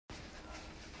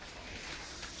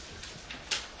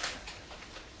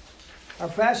Our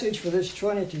passage for this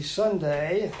Trinity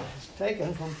Sunday is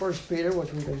taken from 1 Peter,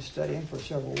 which we've been studying for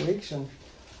several weeks, and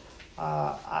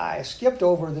I skipped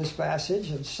over this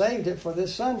passage and saved it for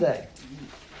this Sunday.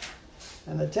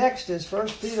 And the text is 1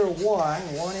 Peter 1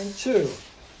 and 2.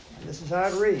 And this is how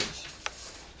it reads.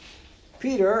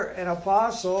 Peter, an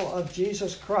apostle of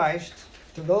Jesus Christ,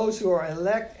 to those who are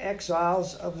elect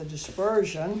exiles of the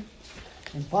dispersion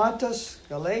in Pontus,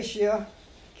 Galatia,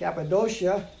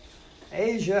 Cappadocia,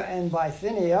 Asia, and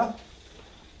Bithynia,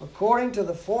 according to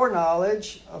the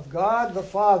foreknowledge of God the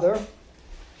Father,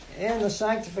 in the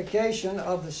sanctification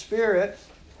of the Spirit,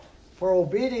 for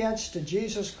obedience to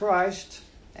Jesus Christ,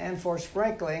 and for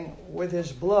sprinkling with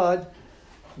His blood,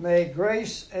 may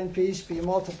grace and peace be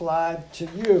multiplied to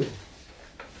you.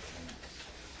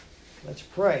 Let's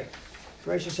pray.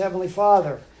 Gracious Heavenly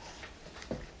Father,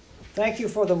 thank you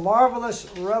for the marvelous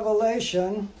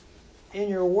revelation in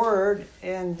your word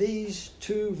in these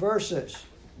two verses.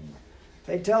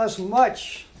 They tell us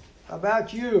much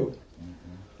about you,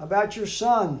 about your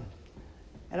Son,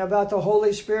 and about the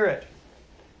Holy Spirit.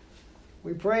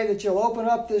 We pray that you'll open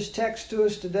up this text to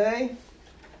us today,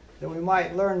 that we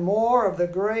might learn more of the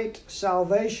great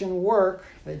salvation work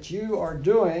that you are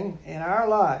doing in our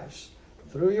lives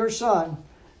through your Son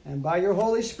and by your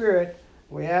Holy Spirit.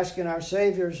 We ask in our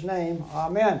Savior's name.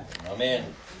 Amen. Amen.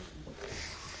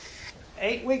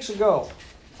 8 weeks ago,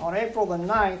 on April the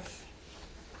 9th,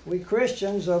 we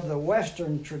Christians of the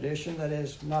Western tradition, that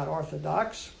is not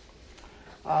Orthodox,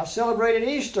 celebrated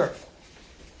Easter.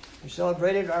 We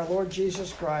celebrated our Lord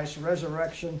Jesus Christ's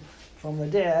resurrection from the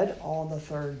dead on the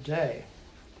third day.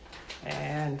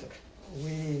 And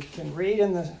we can read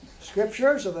in the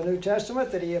scriptures of the New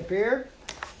Testament that He appeared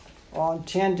on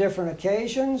 10 different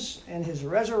occasions in His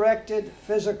resurrected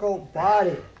physical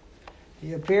body.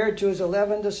 He appeared to His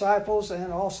 11 disciples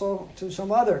and also to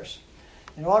some others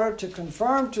in order to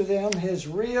confirm to them His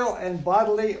real and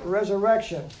bodily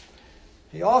resurrection.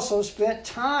 He also spent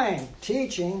time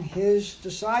teaching His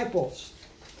disciples.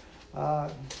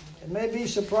 It may be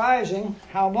surprising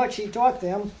how much He taught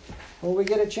them when we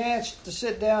get a chance to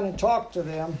sit down and talk to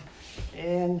them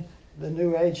in the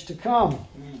new age to come.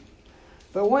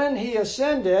 But when He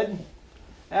ascended,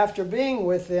 after being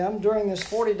with them during this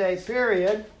 40-day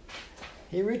period,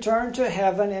 He returned to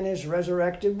heaven in His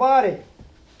resurrected body.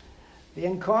 The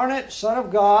incarnate Son of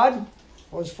God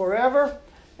was forever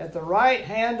at the right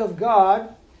hand of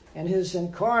God in His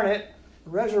incarnate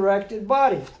resurrected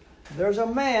body. There's a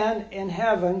man in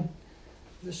heaven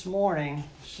this morning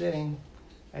sitting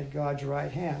at God's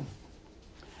right hand.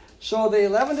 So the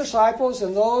 11 disciples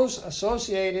and those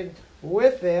associated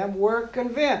with them were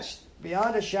convinced,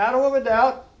 beyond a shadow of a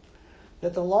doubt,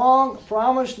 that the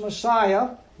long-promised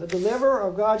Messiah, the deliverer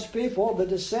of God's people, the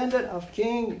descendant of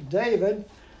King David,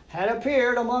 had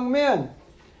appeared among men,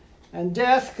 and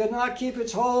death could not keep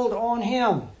its hold on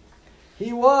Him.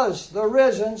 He was the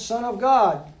risen Son of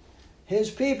God. His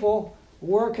people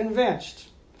were convinced.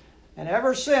 And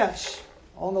ever since,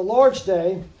 on the Lord's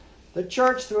Day, the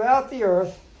church throughout the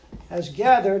earth has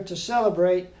gathered to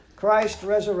celebrate Christ's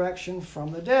resurrection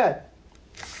from the dead.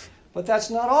 But that's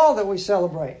not all that we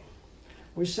celebrate.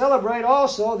 We celebrate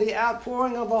also the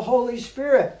outpouring of the Holy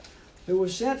Spirit, who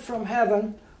was sent from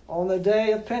heaven on the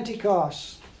day of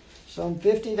Pentecost, some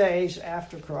 50 days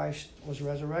after Christ was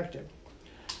resurrected.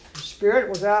 The Spirit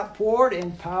was outpoured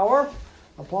in power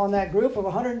upon that group of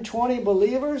 120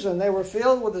 believers, and they were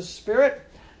filled with the Spirit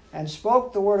and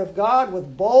spoke the Word of God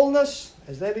with boldness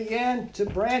as they began to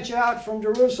branch out from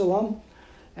Jerusalem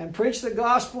and preach the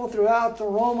gospel throughout the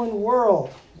Roman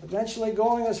world, eventually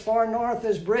going as far north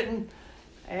as Britain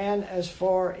and as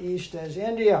far east as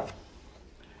India.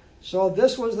 So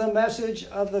this was the message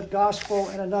of the gospel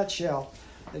in a nutshell,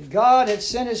 that God had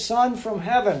sent His Son from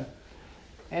heaven,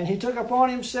 and He took upon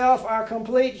Himself our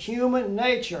complete human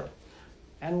nature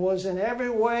and was in every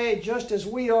way just as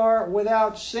we are,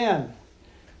 without sin.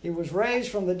 He was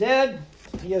raised from the dead,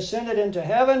 He ascended into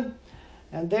heaven,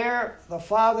 and there the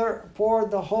Father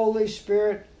poured the Holy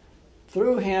Spirit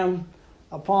through Him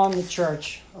upon the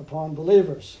church, upon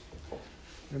believers.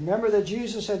 Remember that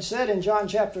Jesus had said in John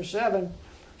chapter 7,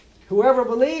 "Whoever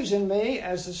believes in me,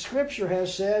 as the Scripture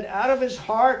has said, out of his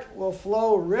heart will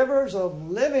flow rivers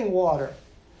of living water."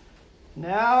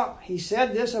 Now, He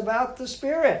said this about the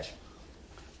Spirit,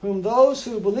 whom those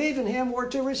who believe in Him were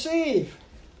to receive.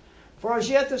 For as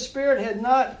yet the Spirit had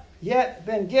not yet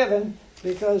been given,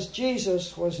 because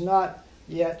Jesus was not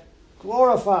yet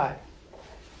glorified.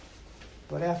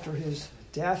 But after His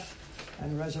death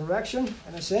and resurrection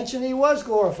and ascension, He was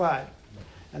glorified.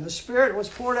 And the Spirit was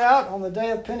poured out on the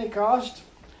day of Pentecost,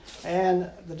 and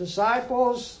the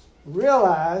disciples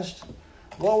realized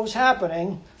what was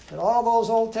happening, that all those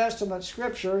Old Testament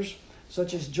scriptures,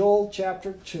 such as Joel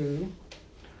chapter 2,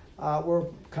 were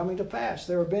coming to pass.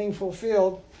 They were being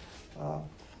fulfilled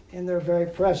in their very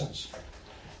presence.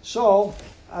 So,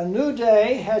 a new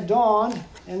day had dawned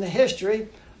in the history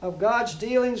of God's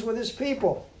dealings with His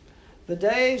people. The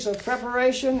days of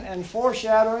preparation and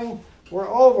foreshadowing were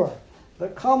over. The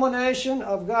culmination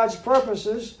of God's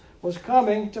purposes was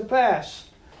coming to pass.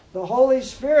 The Holy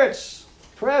Spirit's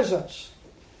presence,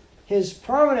 His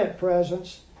permanent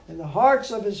presence in the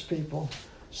hearts of His people,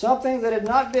 something that had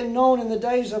not been known in the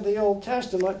days of the Old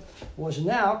Testament, was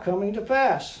now coming to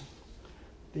pass.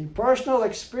 The personal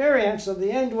experience of the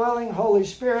indwelling Holy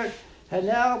Spirit had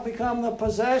now become the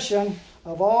possession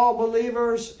of all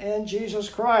believers in Jesus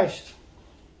Christ.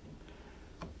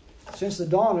 Since the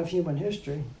dawn of human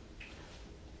history,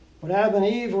 when Adam and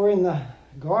Eve were in the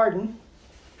garden,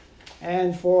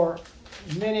 and for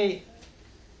many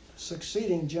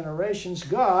succeeding generations,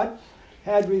 God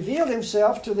had revealed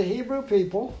Himself to the Hebrew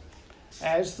people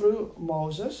as through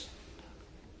Moses.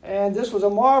 And this was a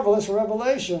marvelous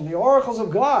revelation. The oracles of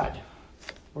God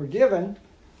were given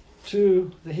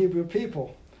to the Hebrew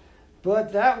people.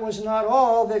 But that was not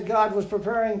all that God was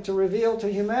preparing to reveal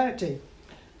to humanity.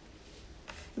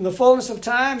 In the fullness of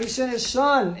time, He sent His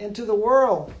Son into the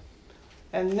world.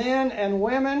 And men and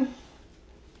women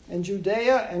in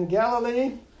Judea and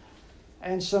Galilee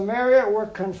and Samaria were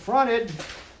confronted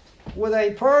with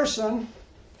a person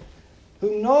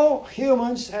whom no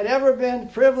humans had ever been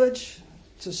privileged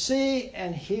to see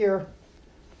and hear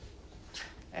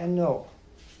and know.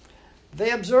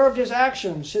 They observed His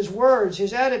actions, His words,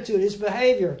 His attitude, His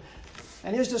behavior,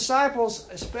 and His disciples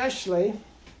especially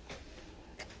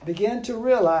began to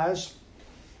realize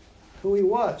who He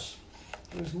was.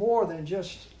 He was more than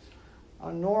just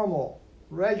a normal,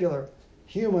 regular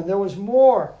human. There was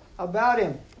more about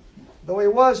Him, though He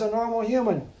was a normal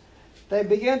human. They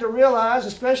began to realize,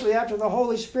 especially after the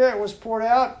Holy Spirit was poured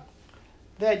out,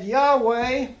 that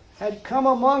Yahweh had come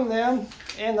among them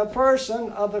in the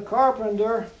person of the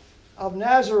carpenter of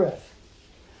Nazareth.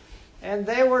 And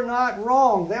they were not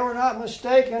wrong. They were not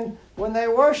mistaken when they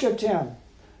worshipped Him,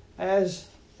 as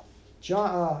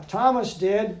Thomas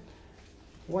did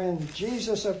when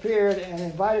Jesus appeared and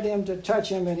invited him to touch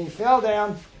him, and he fell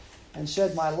down and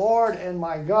said, "My Lord and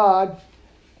my God."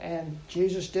 And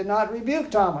Jesus did not rebuke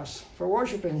Thomas for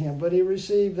worshiping Him, but he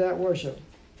received that worship.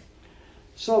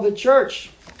 So the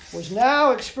church was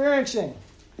now experiencing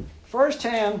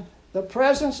firsthand the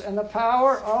presence and the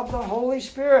power of the Holy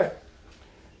Spirit.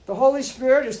 The Holy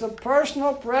Spirit is the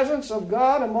personal presence of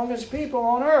God among His people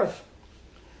on earth.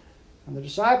 And the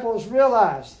disciples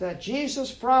realized that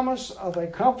Jesus' promise of a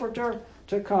comforter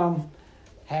to come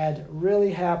had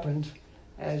really happened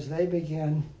as they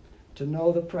began to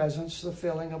know the presence, the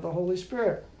filling of the Holy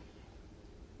Spirit.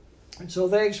 And so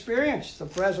they experienced the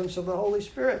presence of the Holy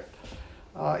Spirit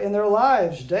in their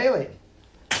lives daily.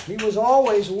 He was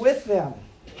always with them.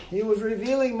 He was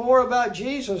revealing more about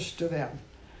Jesus to them.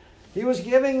 He was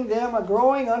giving them a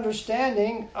growing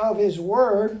understanding of His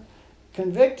Word,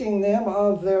 convicting them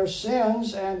of their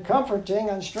sins and comforting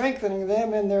and strengthening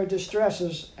them in their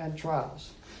distresses and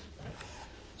trials.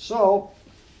 So,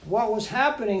 what was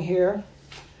happening here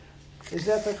is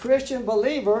that the Christian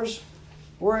believers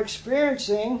were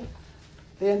experiencing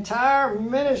the entire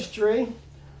ministry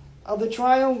of the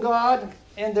Triune God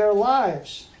in their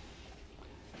lives.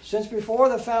 Since before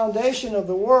the foundation of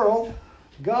the world,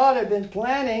 God had been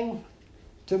planning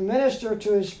to minister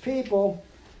to His people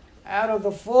out of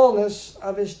the fullness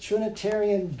of His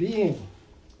Trinitarian being.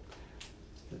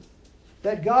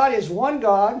 That God is one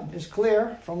God is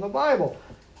clear from the Bible.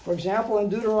 For example, in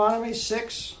Deuteronomy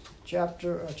 6,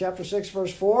 chapter 6,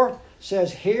 verse 4,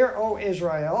 says, "Hear, O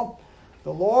Israel,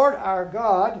 the Lord our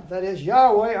God, that is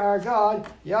Yahweh our God,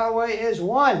 Yahweh is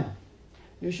one.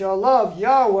 You shall love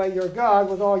Yahweh your God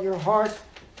with all your heart,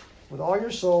 with all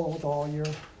your soul, and with all your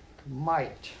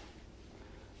might."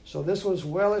 So this was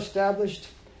well established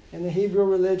in the Hebrew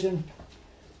religion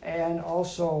and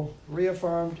also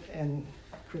reaffirmed in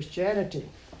Christianity.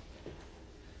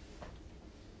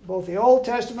 Both the Old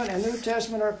Testament and New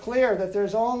Testament are clear that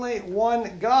there's only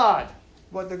one God.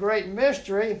 But the great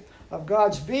mystery of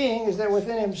God's being is that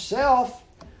within Himself,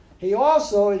 He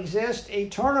also exists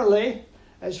eternally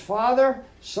as Father,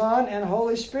 Son, and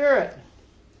Holy Spirit.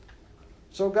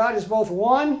 So God is both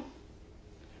one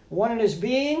in His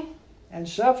being and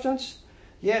substance,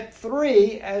 yet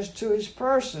three as to His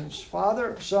persons,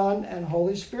 Father, Son, and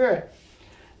Holy Spirit.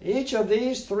 Each of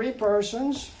these three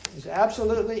persons is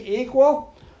absolutely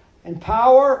equal in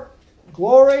power,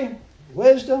 glory,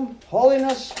 wisdom,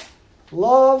 holiness,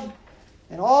 love,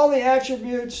 and all the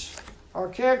attributes or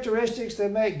characteristics that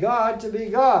make God to be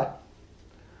God.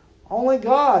 Only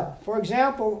God, for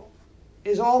example,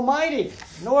 is almighty.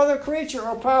 No other creature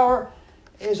or power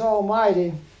is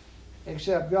almighty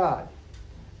except God.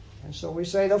 And so we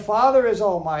say the Father is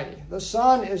almighty, the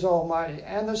Son is almighty,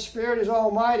 and the Spirit is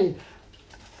almighty.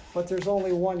 But there's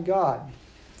only one God.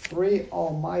 Three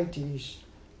almighties.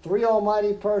 Three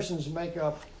almighty persons make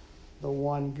up the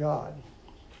one God.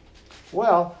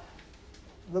 Well,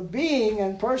 the being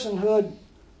and personhood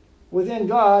within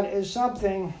God is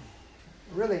something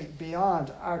really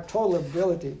beyond our total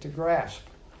ability to grasp.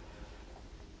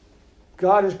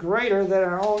 God is greater than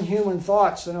our own human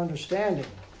thoughts and understanding.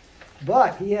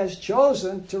 But He has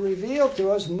chosen to reveal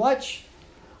to us much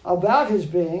about His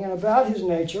being and about His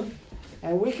nature,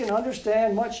 and we can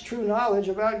understand much true knowledge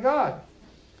about God.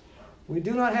 We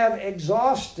do not have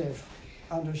exhaustive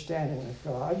understanding of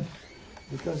God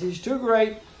because He's too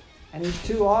great and He's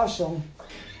too awesome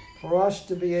for us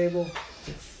to be able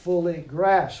to fully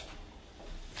grasp.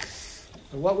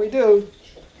 So what we do,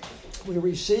 we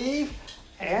receive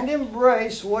and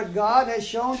embrace what God has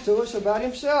shown to us about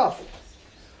Himself.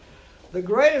 The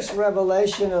greatest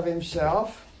revelation of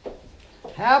Himself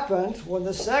happened when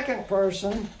the second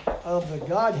person of the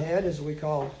Godhead, as we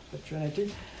call the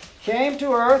Trinity, came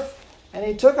to earth, and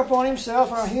He took upon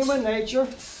Himself our human nature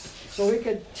so He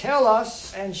could tell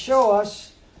us and show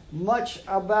us much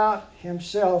about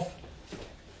Himself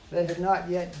that had not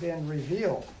yet been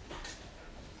revealed.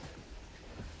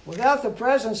 Without the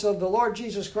presence of the Lord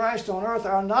Jesus Christ on earth,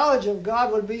 our knowledge of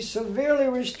God would be severely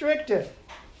restricted.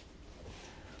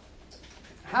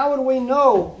 How would we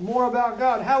know more about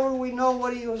God? How would we know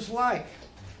what He was like?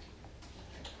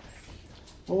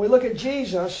 When we look at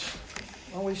Jesus,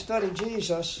 when we study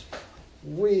Jesus,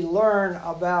 we learn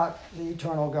about the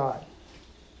eternal God.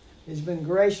 He's been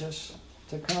gracious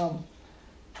to come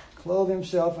clothe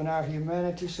Himself in our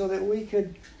humanity so that we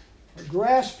could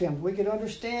grasp Him, we could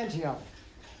understand Him,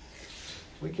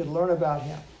 we could learn about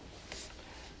Him.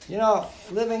 You know,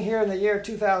 living here in the year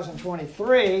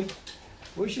 2023,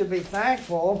 we should be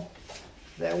thankful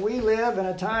that we live in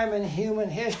a time in human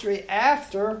history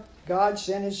after God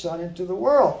sent His Son into the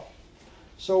world.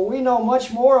 So we know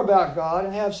much more about God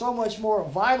and have so much more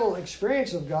vital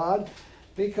experience of God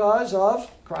because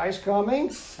of Christ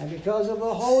coming and because of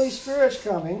the Holy Spirit's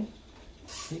coming.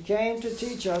 He came to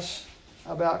teach us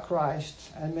about Christ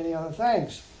and many other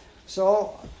things.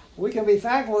 So we can be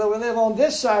thankful that we live on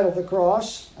this side of the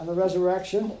cross and the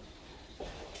resurrection.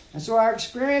 And so our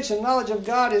experience and knowledge of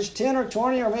God is 10 or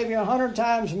 20 or maybe 100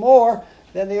 times more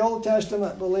than the Old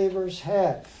Testament believers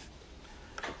had.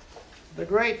 The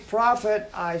great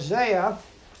prophet Isaiah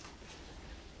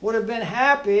would have been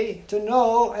happy to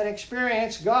know and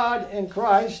experience God in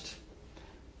Christ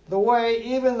the way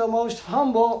even the most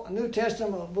humble New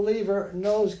Testament believer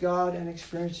knows God and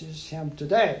experiences Him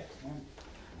today.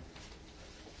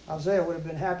 Isaiah would have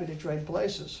been happy to trade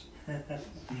places.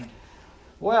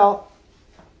 Well,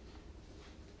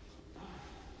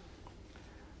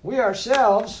 we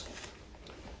ourselves,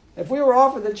 if we were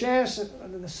offered the chance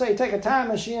to, say, take a time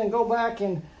machine and go back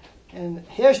in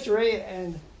history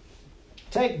and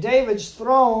take David's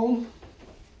throne,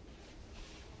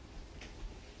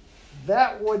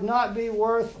 that would not be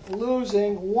worth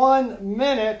losing 1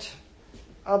 minute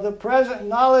of the present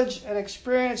knowledge and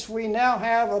experience we now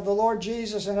have of the Lord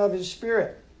Jesus and of His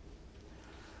Spirit.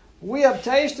 We have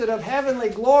tasted of heavenly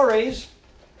glories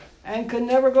and could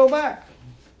never go back.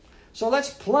 So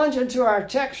let's plunge into our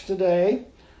text today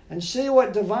and see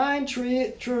what divine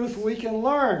truth we can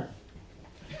learn.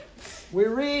 We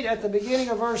read at the beginning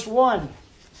of verse 1,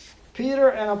 Peter,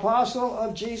 an apostle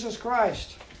of Jesus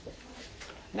Christ.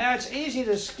 Now it's easy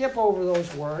to skip over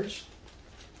those words,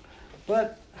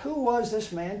 but who was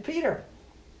this man Peter?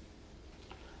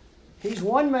 He's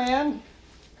one man,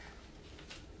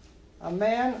 a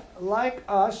man like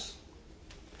us,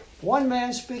 one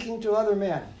man speaking to other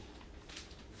men.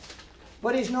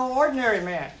 But he's no ordinary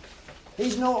man.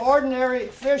 He's no ordinary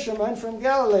fisherman from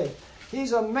Galilee.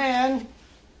 He's a man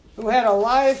who had a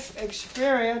life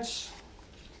experience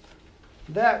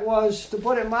that was, to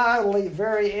put it mildly,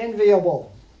 very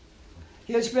enviable.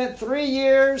 He had spent 3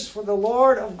 years with the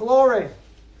Lord of glory.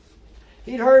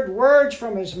 He'd heard words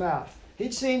from His mouth.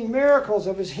 He'd seen miracles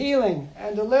of His healing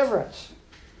and deliverance.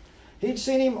 He'd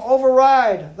seen Him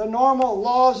override the normal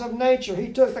laws of nature.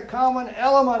 He took the common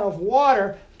element of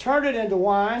water, turned it into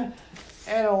wine,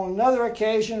 and on another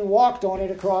occasion walked on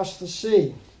it across the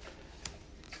sea.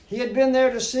 He had been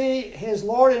there to see His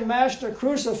Lord and Master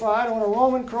crucified on a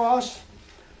Roman cross,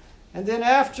 and then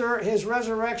after His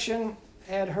resurrection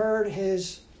had heard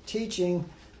His teaching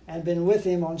and been with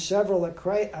him on several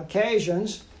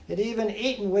occasions. Had even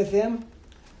eaten with him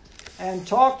and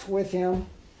talked with him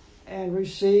and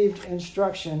received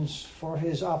instructions for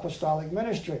his apostolic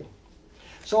ministry.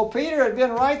 So Peter had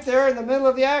been right there in the middle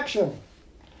of the action.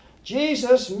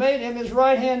 Jesus made him his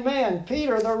right-hand man.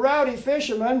 Peter, the rowdy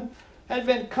fisherman, had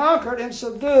been conquered and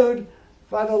subdued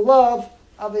by the love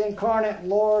of the incarnate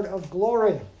Lord of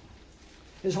glory.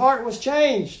 His heart was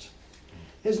changed.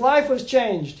 His life was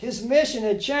changed. His mission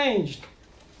had changed.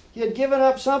 He had given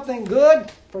up something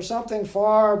good for something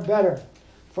far better.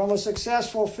 From a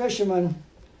successful fisherman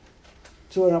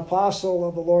to an apostle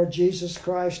of the Lord Jesus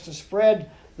Christ to spread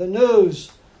the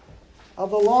news of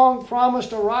the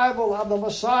long-promised arrival of the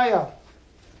Messiah,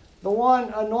 the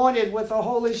one anointed with the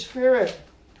Holy Spirit,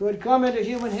 who had come into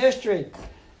human history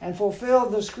and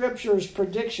fulfilled the Scripture's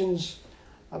predictions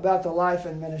about the life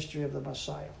and ministry of the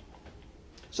Messiah.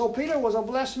 So Peter was a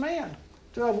blessed man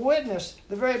to have witnessed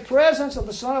the very presence of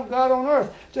the Son of God on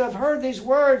earth, to have heard these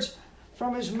words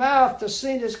from his mouth, to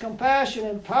see his compassion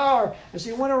and power as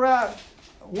he went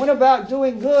about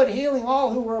doing good, healing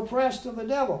all who were oppressed of the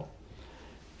devil.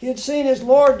 He had seen his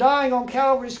Lord dying on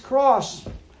Calvary's cross.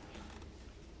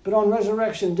 But on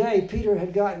Resurrection Day, Peter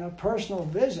had gotten a personal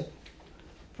visit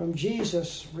from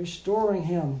Jesus, restoring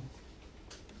him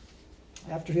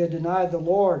after he had denied the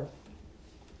Lord.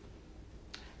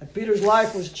 And Peter's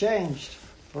life was changed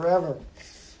forever.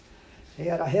 He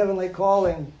had a heavenly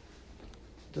calling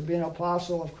to be an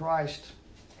apostle of Christ.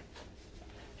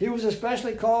 He was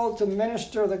especially called to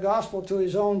minister the gospel to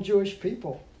his own Jewish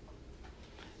people.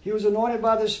 He was anointed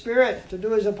by the Spirit to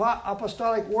do his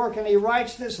apostolic work, and he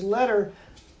writes this letter,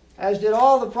 as did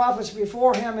all the prophets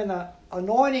before him, in the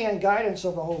anointing and guidance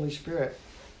of the Holy Spirit.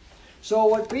 So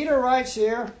what Peter writes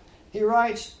here, he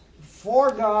writes for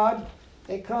God.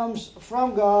 It comes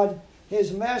from God.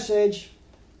 His message,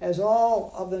 as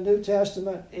all of the New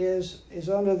Testament, is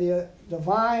under the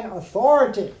divine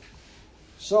authority.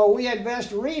 So we had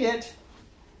best read it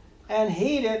and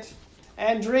heed it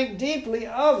and drink deeply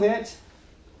of it,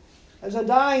 as a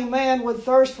dying man would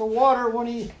thirst for water when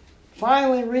he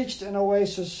finally reached an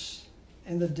oasis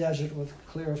in the desert with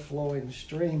clear flowing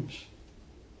streams.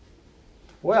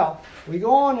 Well, we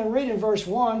go on and read in verse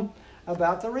 1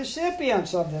 about the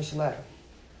recipients of this letter.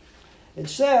 It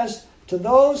says, to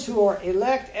those who are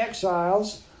elect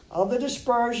exiles of the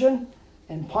dispersion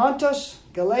in Pontus,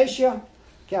 Galatia,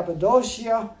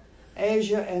 Cappadocia,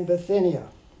 Asia, and Bithynia.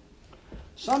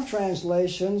 Some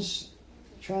translations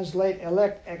translate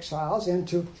elect exiles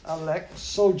into elect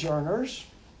sojourners,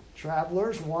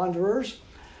 travelers, wanderers.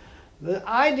 The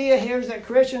idea here is that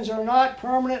Christians are not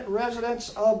permanent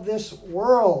residents of this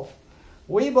world.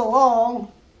 We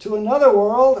belong to another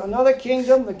world, another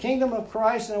kingdom, the kingdom of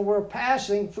Christ, and we're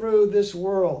passing through this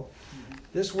world.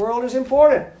 This world is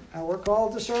important, and we're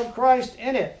called to serve Christ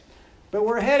in it. But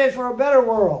we're headed for a better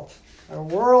world, a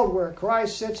world where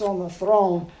Christ sits on the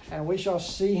throne, and we shall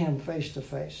see him face to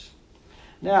face.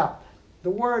 Now, the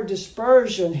word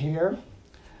dispersion here,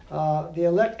 the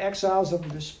elect exiles of the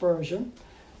dispersion,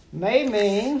 may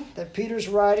mean that Peter's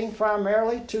writing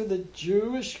primarily to the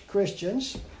Jewish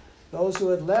Christians, those who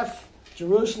had left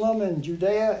Jerusalem and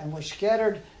Judea and were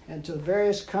scattered into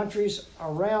various countries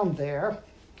around there.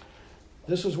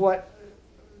 This was what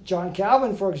John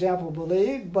Calvin, for example,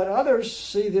 believed, but others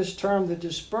see this term, the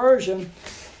dispersion,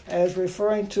 as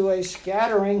referring to a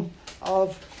scattering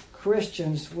of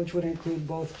Christians, which would include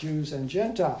both Jews and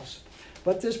Gentiles.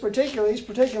 But these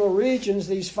particular regions,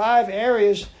 these 5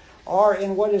 areas, are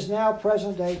in what is now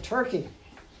present-day Turkey,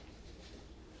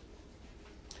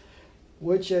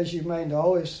 which, as you may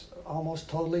know, is almost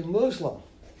totally Muslim.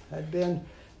 Had been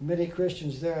many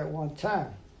Christians there at one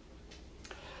time.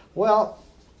 Well,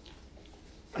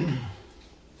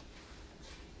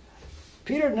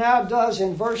 Peter now does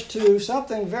in verse 2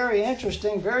 something very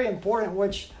interesting, very important,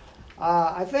 which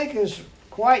I think is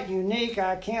quite unique.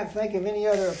 I can't think of any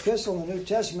other epistle in the New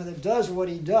Testament that does what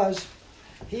he does.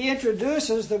 He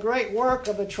introduces the great work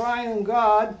of the Triune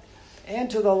God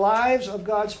into the lives of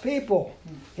God's people.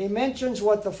 He mentions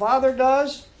what the Father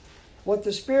does, what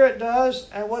the Spirit does,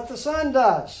 and what the Son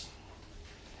does.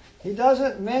 He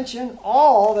doesn't mention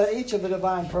all that each of the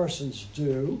divine persons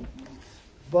do,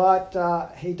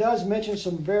 but he does mention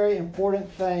some very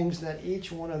important things that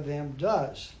each one of them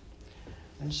does.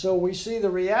 And so we see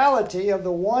the reality of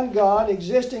the one God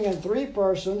existing in 3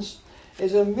 persons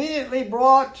is immediately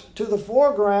brought to the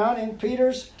foreground in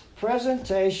Peter's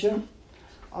presentation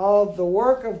of the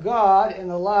work of God in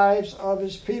the lives of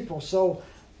his people. So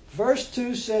verse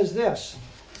 2 says this,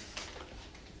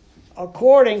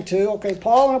 Paul,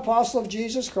 an apostle of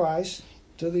Jesus Christ,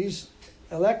 to these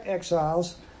elect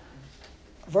exiles,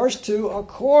 verse 2,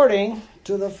 according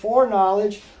to the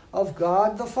foreknowledge of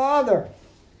God the Father.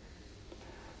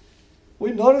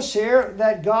 We notice here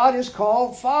that God is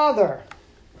called Father.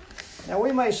 Now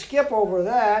we may skip over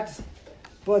that,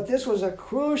 but this was a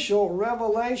crucial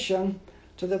revelation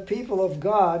to the people of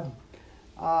God.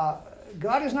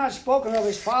 God is not spoken of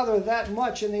as Father that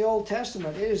much in the Old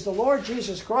Testament. It is the Lord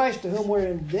Jesus Christ to whom we're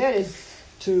indebted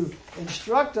to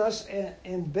instruct us and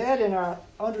embed in our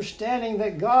understanding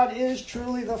that God is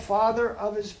truly the Father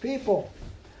of His people.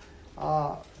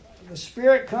 The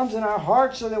Spirit comes in our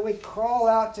hearts so that we call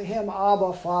out to Him,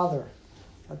 Abba, Father,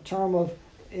 a term of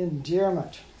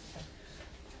endearment.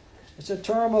 It's a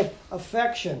term of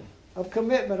affection, of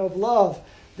commitment, of love.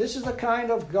 This is the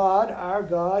kind of God our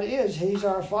God is. He's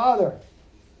our Father.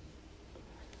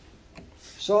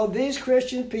 So these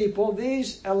Christian people,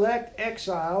 these elect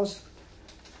exiles,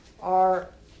 are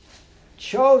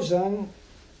chosen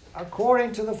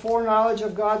according to the foreknowledge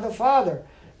of God the Father.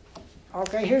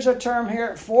 Okay, here's a term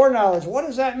here, foreknowledge. What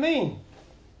does that mean?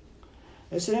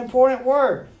 It's an important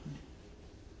word.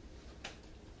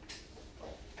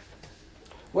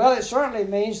 Well, it certainly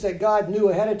means that God knew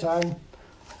ahead of time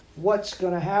what's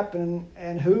going to happen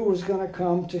and who was going to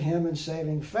come to Him in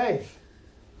saving faith.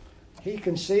 He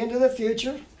can see into the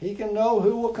future. He can know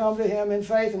who will come to Him in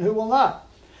faith and who will not.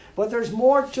 But there's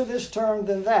more to this term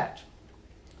than that.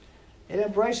 It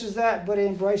embraces that, but it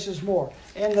embraces more.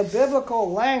 In the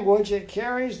biblical language, it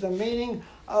carries the meaning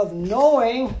of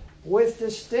knowing with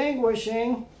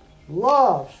distinguishing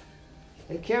love.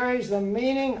 It carries the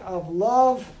meaning of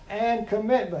love and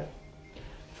commitment.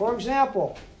 For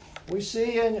example, we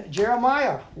see in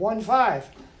Jeremiah 1:5,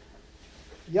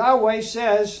 Yahweh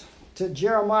says to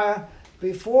Jeremiah,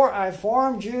 "Before I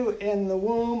formed you in the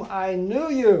womb, I knew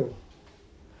you.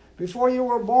 Before you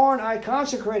were born, I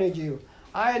consecrated you.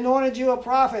 I anointed you a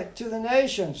prophet to the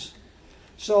nations."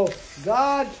 So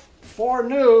God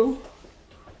foreknew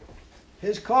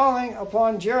His calling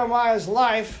upon Jeremiah's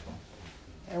life,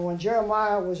 and when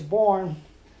Jeremiah was born,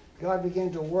 God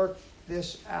began to work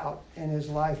this out in his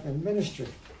life and ministry.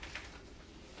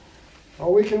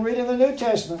 Or we can read in the New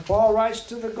Testament, Paul writes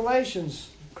to the Galatians,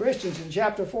 Christians, in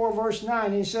chapter 4, verse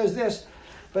 9, he says this,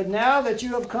 "But now that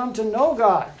you have come to know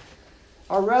God,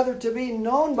 or rather to be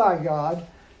known by God,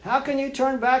 how can you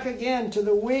turn back again to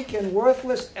the weak and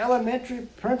worthless elementary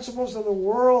principles of the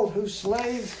world whose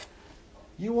slave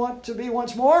you want to be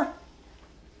once more?"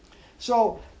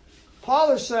 So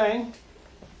Paul is saying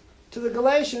to the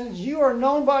Galatians, you are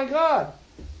known by God.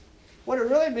 What it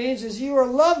really means is you are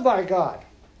loved by God.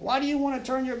 Why do you want to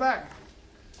turn your back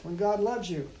when God loves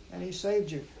you and He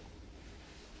saved you?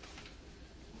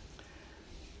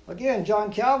 Again,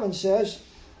 John Calvin says,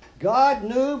 God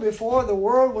knew before the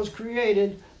world was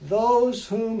created those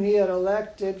whom He had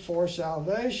elected for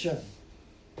salvation.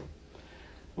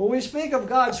 When we speak of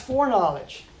God's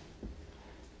foreknowledge,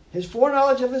 His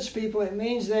foreknowledge of His people, it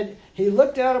means that He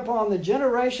looked out upon the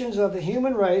generations of the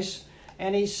human race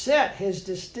and He set His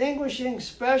distinguishing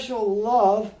special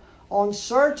love on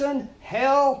certain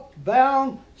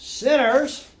hell-bound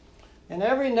sinners in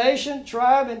every nation,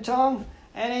 tribe, and tongue,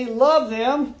 and He loved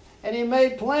them and He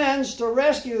made plans to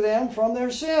rescue them from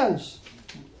their sins.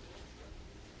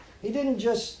 He didn't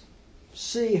just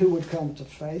see who would come to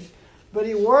faith, but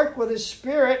He worked with His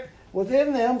Spirit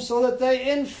within them so that they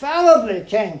infallibly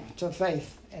came to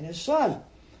faith in His Son.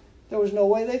 There was no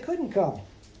way they couldn't come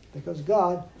because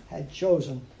God had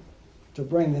chosen to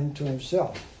bring them to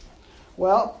Himself.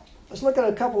 Well, let's look at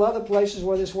a couple other places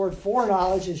where this word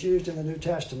foreknowledge is used in the New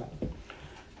Testament.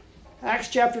 Acts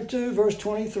chapter 2, verse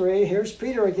 23. Here's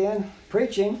Peter again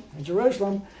preaching in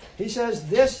Jerusalem. He says,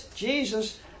 "This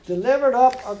Jesus delivered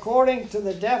up according to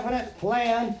the definite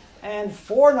plan and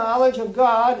foreknowledge of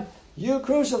God, you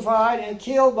crucified and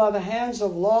killed by the hands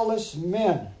of lawless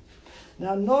men."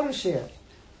 Now notice here,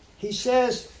 he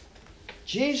says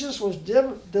Jesus was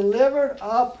delivered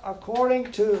up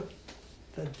according to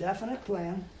the definite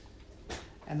plan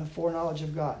and the foreknowledge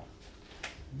of God.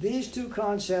 These two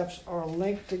concepts are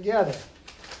linked together,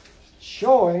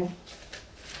 showing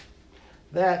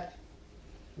that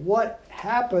what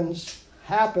happens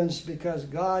because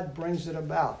God brings it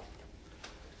about.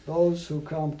 Those who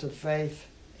come to faith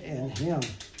in Him.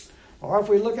 Or if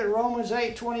we look at Romans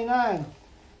 8:29,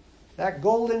 that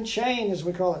golden chain as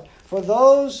we call it, "For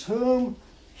those whom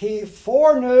He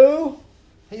foreknew,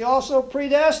 He also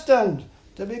predestined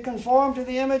to be conformed to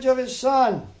the image of His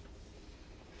Son."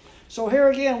 So here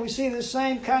again we see the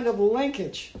same kind of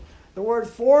linkage. The word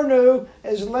foreknew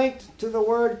is linked to the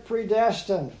word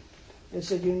predestined.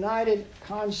 It's a united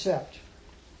concept.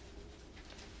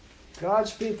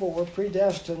 God's people were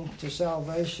predestined to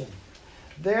salvation.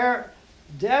 Their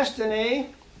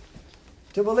destiny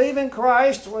to believe in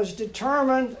Christ was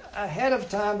determined ahead of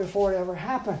time before it ever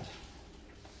happened.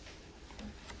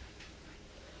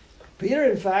 Peter,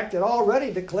 in fact, had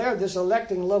already declared this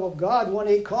electing love of God when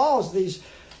he calls these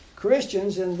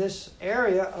Christians in this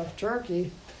area of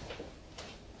Turkey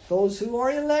those who are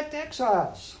elect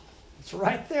exiles. It's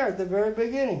right there at the very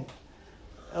beginning.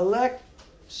 Elect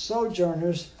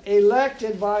sojourners,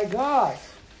 elected by God.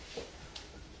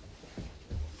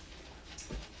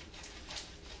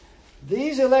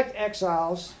 These elect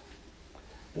exiles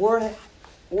were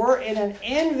in an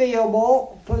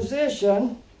enviable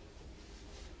position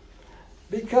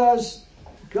because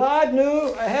God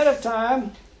knew ahead of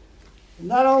time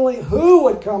not only who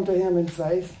would come to him in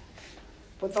faith,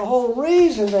 but the whole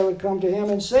reason they would come to him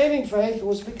in saving faith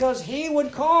was because he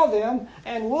would call them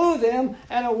and woo them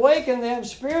and awaken them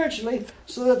spiritually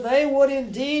so that they would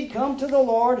indeed come to the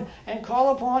Lord and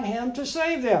call upon him to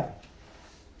save them.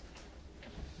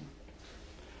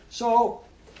 So,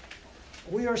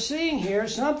 we are seeing here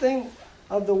something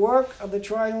of the work of the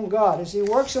Triune God as he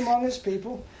works among his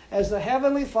people, as the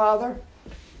Heavenly Father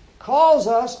calls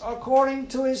us according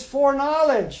to his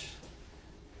foreknowledge,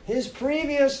 his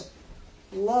previous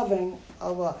loving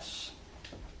of us.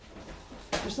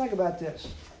 Just think about this.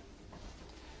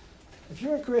 If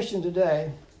you're a Christian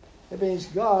today, it means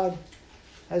God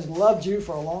has loved you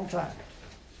for a long time.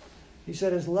 He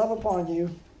set his love upon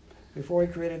you before he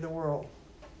created the world.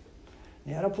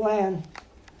 He had a plan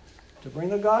to bring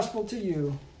the gospel to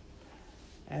you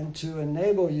and to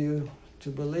enable you to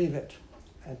believe it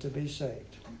and to be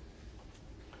saved.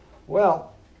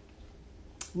 Well,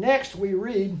 next we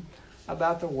read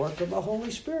about the work of the Holy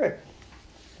Spirit.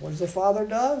 What does the Father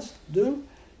do?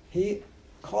 He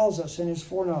calls us in his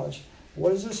foreknowledge. What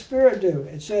does the Spirit do?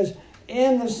 It says,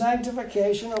 in the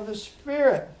sanctification of the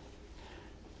Spirit.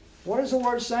 What does the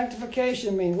word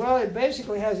sanctification mean? Well, it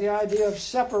basically has the idea of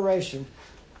separation.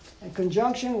 In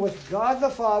conjunction with God the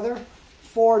Father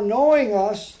foreknowing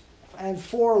us and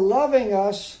for loving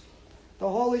us, the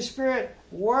Holy Spirit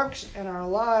works in our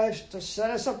lives to set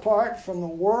us apart from the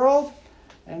world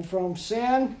and from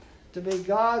sin to be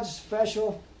God's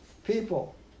special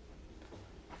people.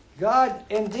 God,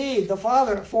 indeed, the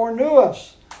Father, foreknew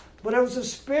us, but it was the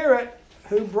Spirit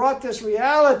who brought this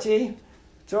reality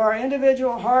to our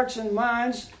individual hearts and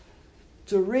minds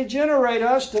to regenerate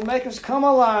us, to make us come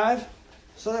alive,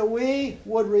 so that we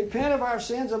would repent of our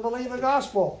sins and believe the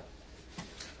gospel.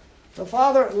 The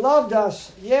Father loved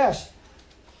us, yes,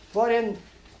 but in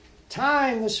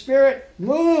time the Spirit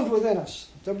moved within us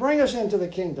to bring us into the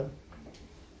kingdom.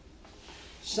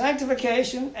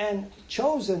 Sanctification and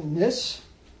chosenness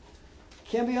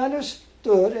can be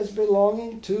understood as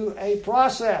belonging to a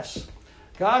process.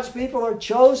 God's people are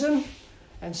chosen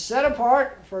and set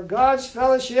apart for God's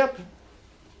fellowship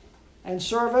and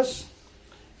service,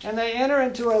 and they enter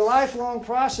into a lifelong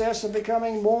process of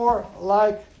becoming more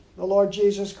like the Lord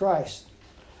Jesus Christ.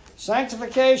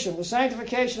 Sanctification, the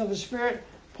sanctification of the Spirit,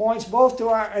 points both to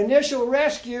our initial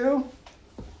rescue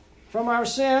from our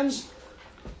sins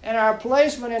and our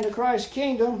placement into Christ's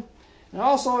kingdom, and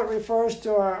also it refers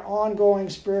to our ongoing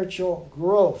spiritual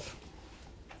growth.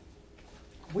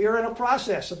 We are in a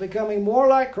process of becoming more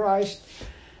like Christ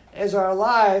as our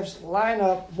lives line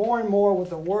up more and more with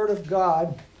the Word of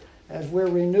God, as we're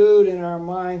renewed in our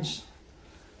minds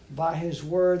by His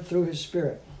Word through His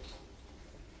Spirit.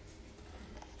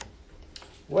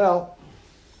 Well,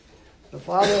 the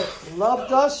Father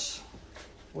loved us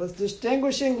with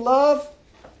distinguishing love,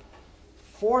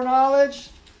 foreknowledge.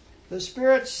 The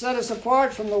Spirit set us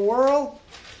apart from the world,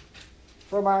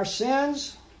 from our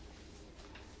sins.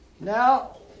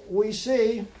 Now we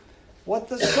see what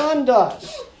the Son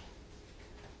does.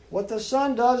 What the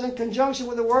Son does in conjunction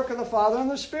with the work of the Father and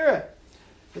the Spirit.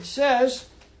 It says,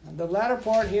 in the latter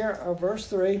part here of verse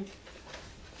 3,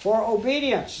 for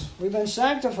obedience. We've been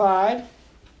sanctified,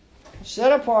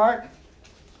 set apart,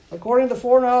 according to the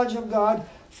foreknowledge of God,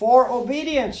 for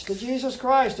obedience to Jesus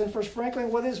Christ and for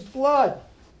sprinkling with His blood.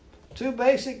 Two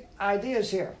basic ideas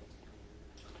here.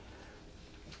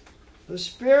 The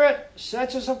Spirit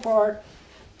sets us apart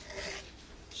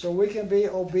so we can be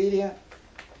obedient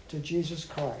to Jesus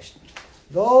Christ.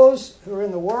 Those who are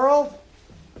in the world,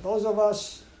 those of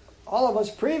us, all of us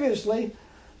previously,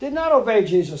 did not obey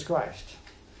Jesus Christ.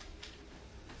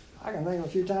 I can think of a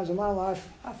few times in my life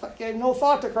I gave no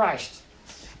thought to Christ.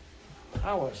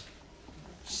 I was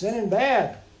sinning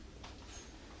bad.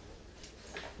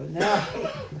 But now,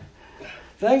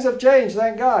 things have changed,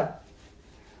 thank God.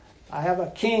 I have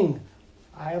a King.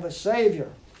 I have a Savior.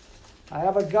 I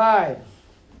have a guide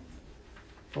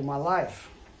for my life.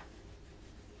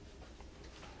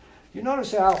 You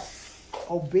notice how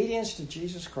obedience to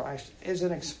Jesus Christ is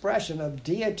an expression of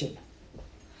deity.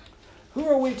 Who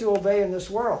are we to obey in this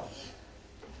world?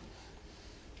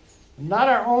 Not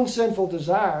our own sinful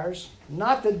desires,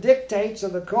 not the dictates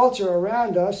of the culture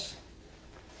around us,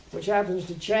 which happens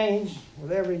to change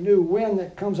with every new wind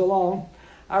that comes along.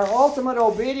 Our ultimate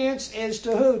obedience is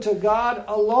to who? To God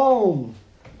alone,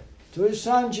 to His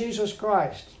Son, Jesus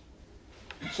Christ.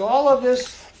 So all of this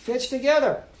fits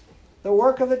together. The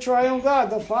work of the Triune God.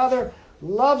 The Father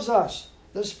loves us.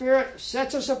 The Spirit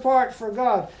sets us apart for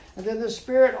God. And then the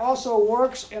Spirit also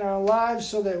works in our lives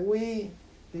so that we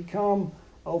become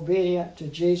obedient to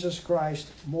Jesus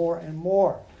Christ more and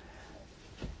more.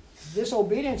 This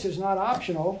obedience is not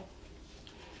optional.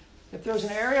 If there's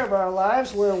an area of our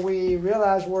lives where we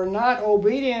realize we're not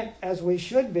obedient as we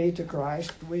should be to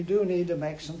Christ, we do need to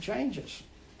make some changes.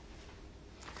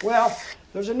 Well,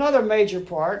 there's another major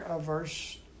part of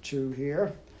verse 2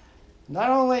 here. Not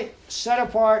only set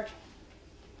apart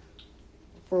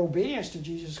for obedience to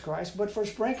Jesus Christ, but for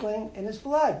sprinkling in His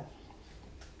blood.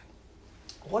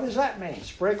 What does that mean,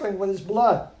 sprinkling with His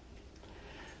blood?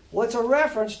 Well, it's a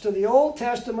reference to the Old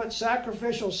Testament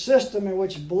sacrificial system in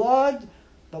which the blood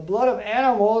of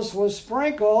animals was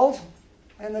sprinkled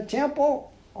in the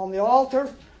temple, on the altar,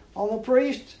 on the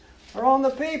priest, or on the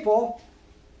people,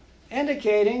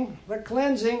 indicating the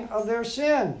cleansing of their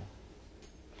sin.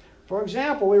 For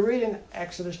example, we read in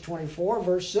Exodus 24,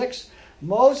 verse 6,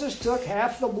 Moses took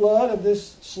half the blood of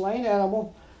this slain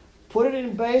animal, put it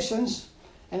in basins,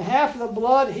 and half of the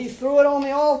blood he threw it on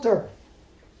the altar.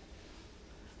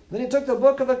 Then he took the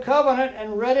book of the covenant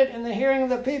and read it in the hearing of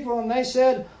the people, and they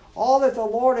said, all that the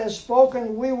Lord has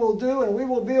spoken we will do, and we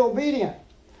will be obedient.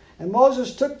 And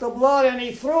Moses took the blood and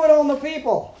he threw it on the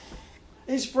people.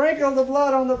 He sprinkled the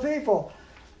blood on the people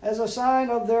as a sign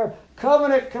of their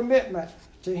covenant commitment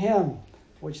to Him,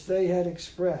 which they had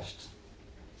expressed.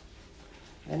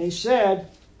 And he said,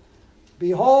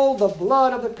 behold the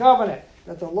blood of the covenant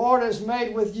that the Lord has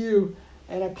made with you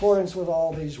in accordance with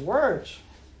all these words.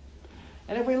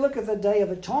 And if we look at the Day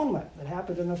of Atonement that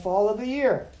happened in the fall of the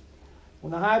year,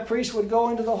 when the high priest would go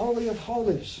into the Holy of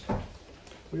Holies,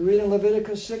 we read in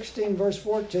Leviticus 16, verse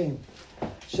 14, it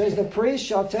says, the priest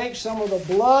shall take some of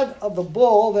the blood of the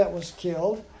bull that was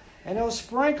killed, and he'll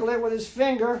sprinkle it with his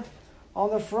finger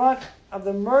on the front of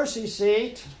the mercy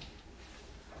seat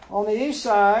on the east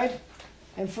side.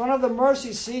 In front of the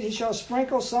mercy seat he shall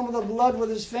sprinkle some of the blood with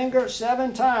his finger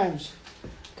 7 times.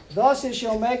 Thus he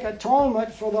shall make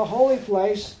atonement for the holy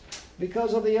place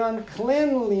because of the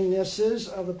uncleanlinesses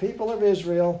of the people of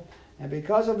Israel, and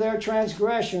because of their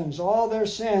transgressions, all their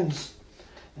sins.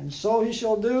 And so he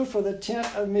shall do for the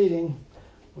tent of meeting,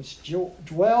 which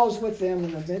dwells with them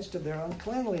in the midst of their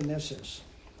uncleanlinesses.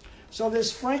 So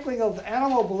this sprinkling of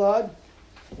animal blood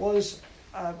was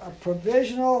a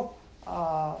provisional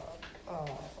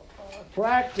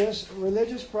practice,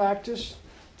 religious practice,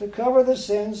 to cover the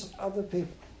sins of the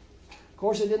people. Of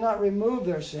course, it did not remove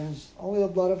their sins. Only the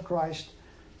blood of Christ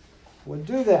would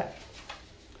do that.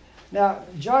 Now,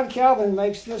 John Calvin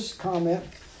makes this comment.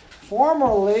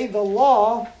 Formerly,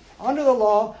 under the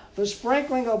law, the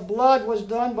sprinkling of blood was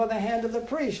done by the hand of the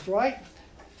priest, right?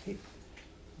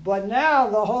 But now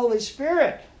the Holy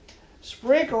Spirit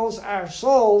sprinkles our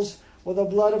souls with the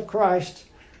blood of Christ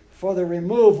for the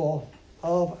removal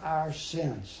of our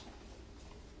sins.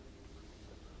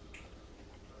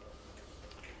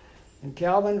 And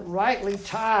Calvin rightly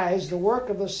ties the work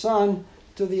of the Son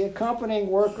to the accompanying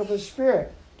work of the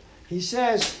Spirit. He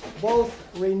says both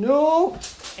renewal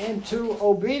into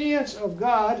obedience of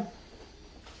God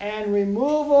and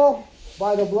removal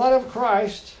by the blood of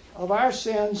Christ of our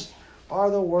sins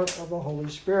are the work of the Holy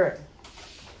Spirit.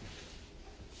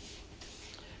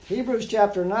 Hebrews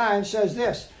chapter 9 says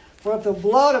this, for if the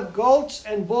blood of goats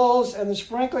and bulls and the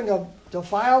sprinkling of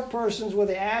defiled persons with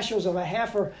the ashes of a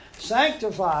heifer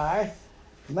sanctify,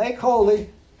 make holy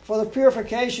for the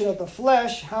purification of the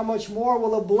flesh, how much more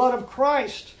will the blood of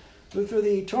Christ, who through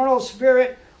the eternal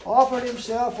Spirit offered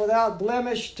Himself without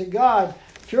blemish to God,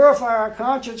 purify our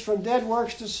conscience from dead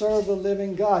works to serve the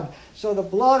living God. So the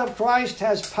blood of Christ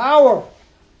has power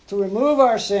to remove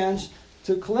our sins,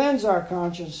 to cleanse our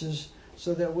consciences,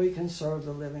 so that we can serve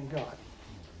the living God.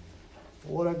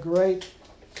 What a great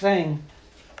thing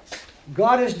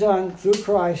God has done through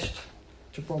Christ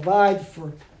to provide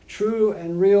for true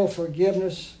and real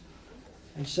forgiveness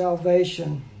and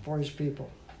salvation for His people.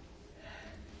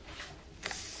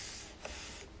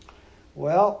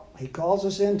 Well, He calls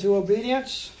us into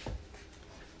obedience.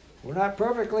 We're not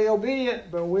perfectly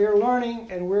obedient, but we're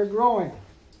learning and we're growing.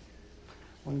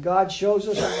 When God shows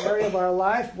us an area of our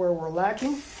life where we're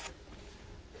lacking,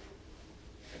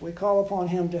 we call upon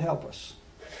Him to help us.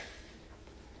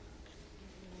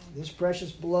 This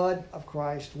precious blood of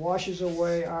Christ washes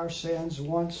away our sins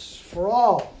once for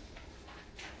all.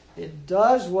 It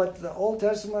does what the Old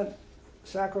Testament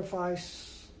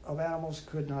sacrifice of animals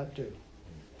could not do.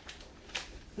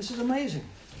 This is amazing.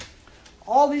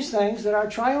 All these things that our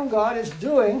triune God is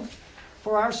doing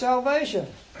for our salvation.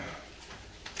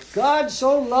 God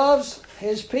so loves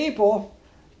His people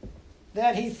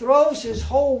that He throws His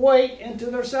whole weight into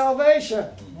their salvation.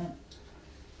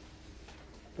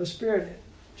 The Spirit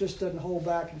just doesn't hold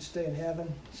back and stay in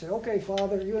heaven. Say, okay,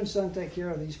 Father, you and Son take care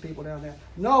of these people down there.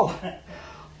 No.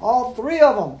 All three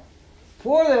of them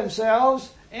pour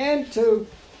themselves into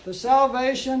the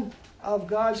salvation of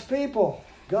God's people.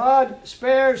 God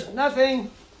spares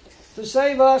nothing to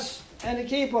save us and to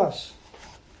keep us.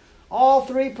 All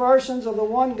three persons of the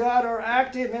one God are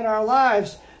active in our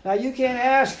lives. Now, you can't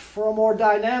ask for a more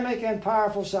dynamic and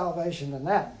powerful salvation than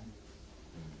that.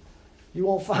 You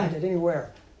won't find it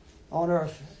anywhere on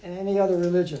earth in any other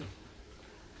religion.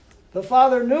 The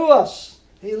Father knew us.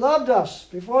 He loved us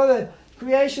before the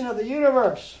creation of the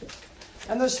universe.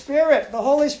 And the Spirit, the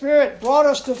Holy Spirit, brought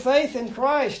us to faith in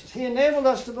Christ. He enabled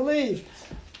us to believe.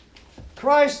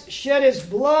 Christ shed His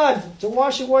blood to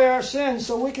wash away our sins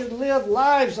so we could live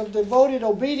lives of devoted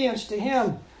obedience to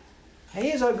Him.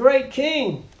 He is a great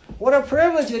King. What a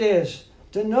privilege it is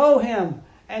to know Him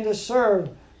and to serve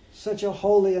such a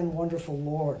holy and wonderful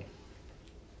Lord.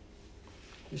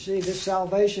 You see, this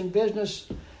salvation business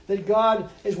that God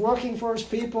is working for His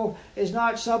people is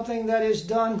not something that is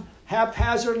done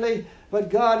haphazardly, but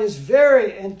God is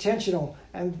very intentional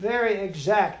and very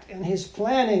exact in His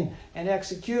planning and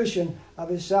execution of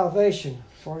His salvation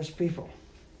for His people.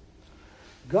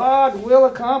 God will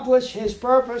accomplish His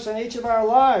purpose in each of our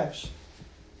lives.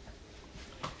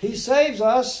 He saves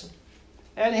us,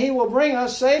 and He will bring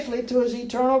us safely to His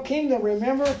eternal kingdom.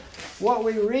 Remember what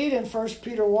we read in 1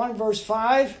 Peter 1, verse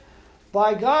 5?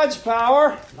 By God's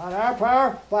power, not our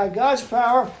power, by God's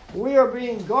power, we are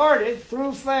being guarded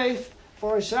through faith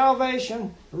for a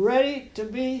salvation ready to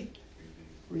be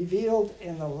revealed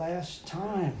in the last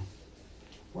time.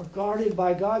 We're guarded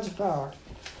by God's power.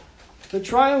 The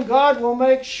triune God will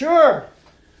make sure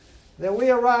that we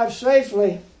arrive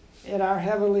safely in our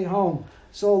heavenly home.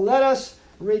 So let us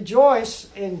rejoice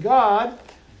in God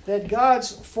that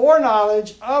God's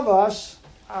foreknowledge of us,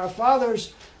 our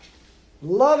Father's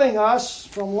loving us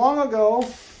from long ago,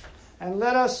 and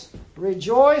let us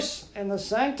rejoice in the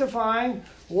sanctifying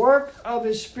work of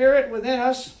His Spirit within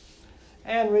us,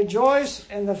 and rejoice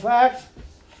in the fact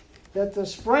that the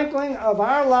sprinkling of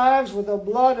our lives with the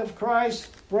blood of Christ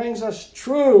brings us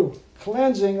true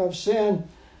cleansing of sin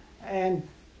and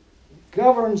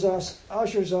governs us,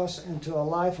 ushers us into a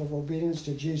life of obedience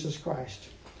to Jesus Christ.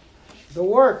 The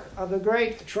work of the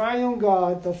great triune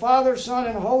God, the Father, Son,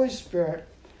 and Holy Spirit,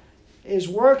 is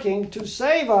working to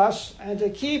save us and to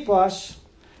keep us,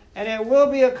 and it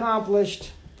will be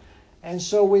accomplished. And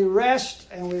so we rest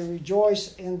and we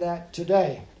rejoice in that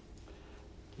today.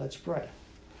 Let's pray.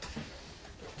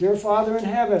 Dear Father in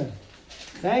heaven,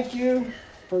 thank you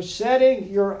for setting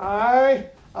your eye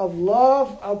of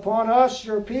love upon us,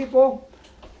 your people,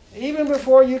 even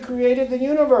before you created the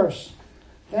universe.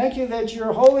 Thank you that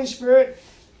your Holy Spirit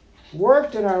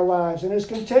worked in our lives and is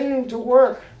continuing to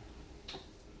work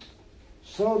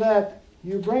so that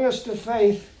you bring us to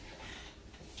faith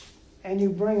and you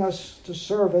bring us to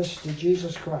service to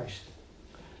Jesus Christ.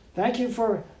 Thank you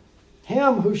for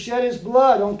Him who shed His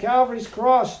blood on Calvary's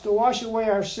cross to wash away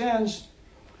our sins.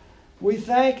 We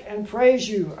thank and praise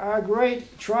you, our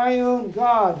great triune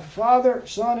God, Father,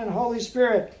 Son, and Holy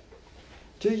Spirit.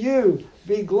 To you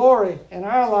be glory in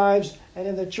our lives and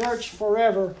in the church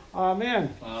forever.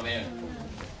 Amen. Amen.